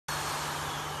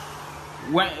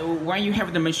when you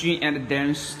have the machine and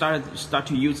then start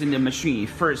to using the machine,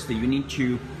 first you need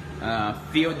to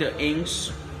fill the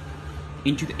inks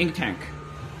into the ink tank.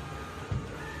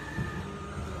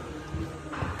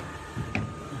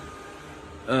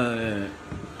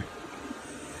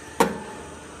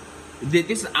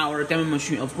 This is our demo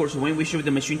machine. Of course, when we show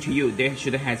the machine to you, they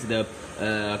should have the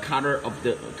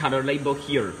color label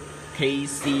here,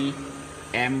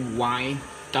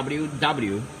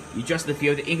 KCMYWW. You just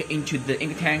fill the ink into the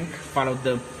ink tank, follow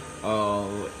the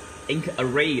ink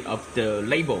array of the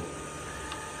label.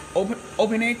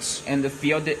 Open it and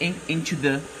fill the ink into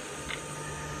the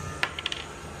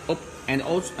and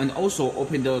also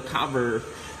open the cover.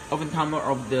 Open the cover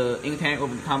of the ink tank,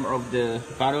 open the cover of the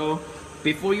bottle.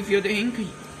 Before you fill the ink,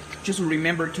 just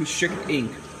remember to shake the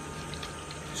ink.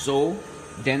 So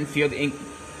then fill the ink,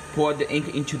 pour the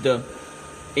ink into the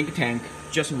ink tank.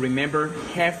 Just remember,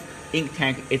 half ink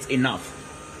tank is enough.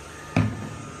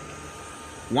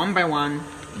 One by one.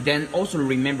 Then also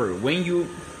remember, when you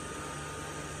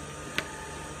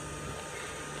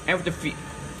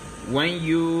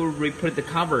re-put the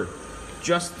cover,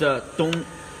 just don't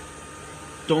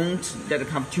let it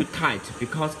come too tight,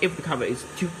 because if the cover is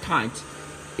too tight,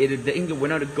 the ink will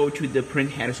not go to the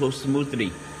print head so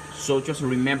smoothly. So just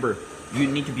remember, you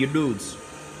need to be loose.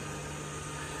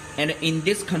 And in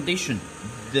this condition,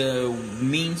 the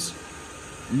means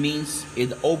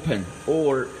is open,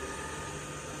 or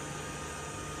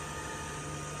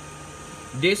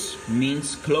this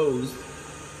means closed,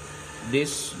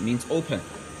 this means open.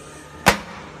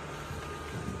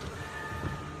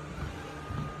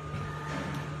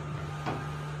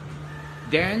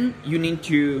 Then you need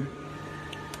to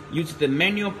use the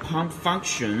manual pump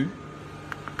function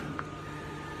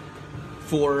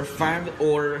for 5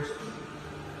 or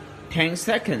 10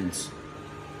 seconds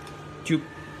to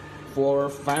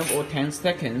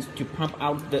pump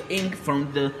out the ink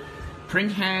from the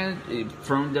print head,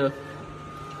 from the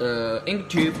ink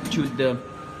tube to the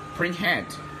print head.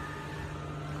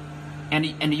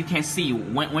 And you can see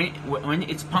when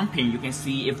it's pumping, you can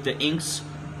see if the inks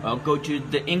go to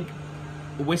the ink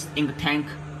with ink tank,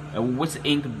 with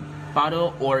ink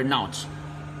bottle or not.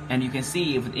 And you can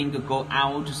see if the ink go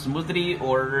out smoothly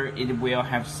or it will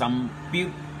have some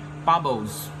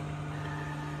bubbles.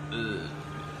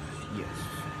 Yes.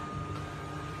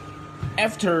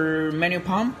 After manual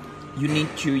pump, you need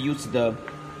to use the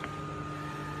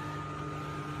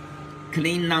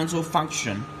clean nozzle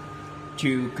function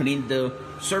to clean the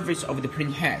surface of the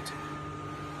print head.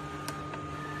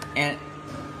 And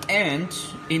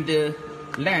in the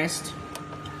last,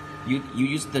 you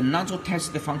use the nozzle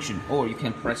test function, or you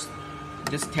can press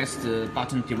this test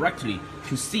button directly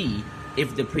to see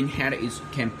if the print head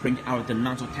can print out the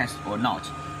nozzle test or not.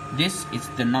 This is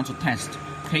the nozzle test,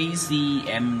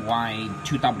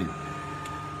 KCMY2W.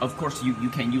 Of course, you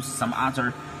can use some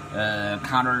other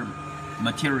color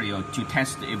material to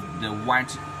test if the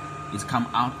white is come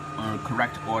out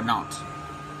correct or not.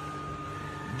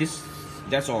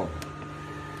 That's all.